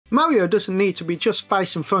Mario doesn't need to be just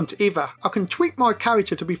facing front either. I can tweak my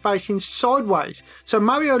character to be facing sideways, so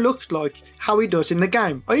Mario looks like how he does in the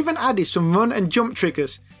game. I even added some run and jump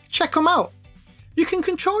triggers. Check them out. You can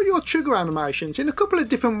control your trigger animations in a couple of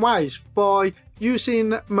different ways by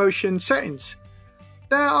using motion settings.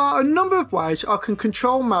 There are a number of ways I can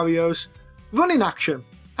control Mario's running action,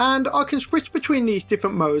 and I can switch between these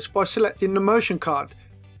different modes by selecting the motion card,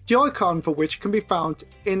 the icon for which can be found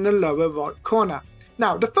in the lower right corner.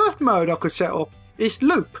 Now, the first mode I could set up is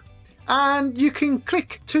loop, and you can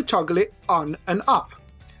click to toggle it on and off.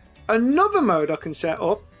 Another mode I can set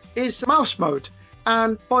up is mouse mode,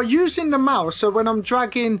 and by using the mouse, so when I'm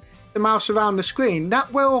dragging the mouse around the screen,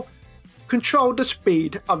 that will control the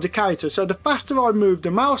speed of the character. So the faster I move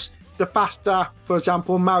the mouse, the faster, for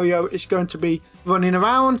example, Mario is going to be running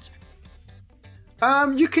around.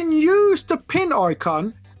 You can use the pin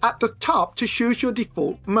icon at the top to choose your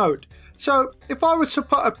default mode. So if I was to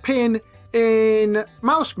put a pin in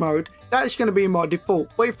mouse mode, that is going to be my default.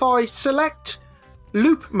 But if I select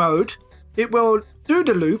loop mode, it will do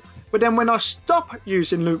the loop, but then when I stop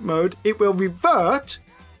using loop mode, it will revert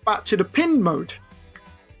back to the pin mode.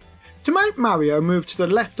 To make Mario move to the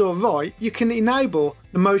left or right, you can enable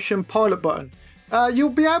the motion pilot button. You'll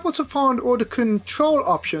be able to find all the control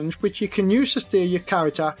options which you can use to steer your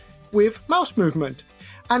character with mouse movement,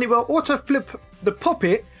 and it will auto flip the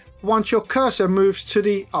puppet once your cursor moves to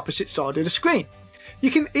the opposite side of the screen.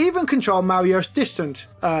 You can even control Mario's distance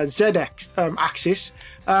axis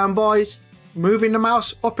by moving the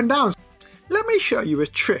mouse up and down. Let me show you a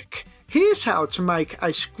trick. Here's how to make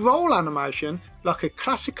a scroll animation like a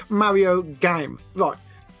classic Mario game. Right,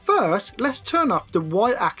 first let's turn off the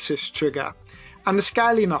Y-axis trigger and the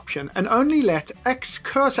scaling option and only let X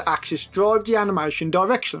cursor axis drive the animation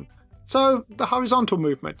direction, so the horizontal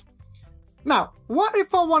movement. Now, what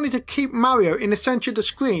if I wanted to keep Mario in the center of the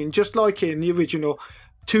screen just like in the original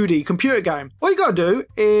 2D computer game? All you gotta do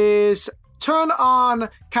is turn on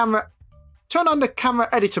the camera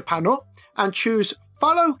editor panel and choose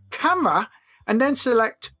follow camera, and then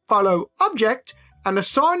select follow object and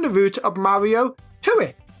assign the route of Mario to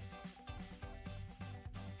it.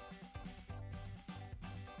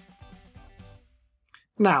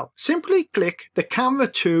 Now simply click the camera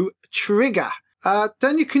to trigger.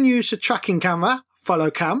 Then you can use the tracking camera, follow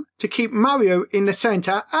cam, to keep Mario in the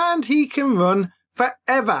center and he can run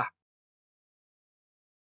forever.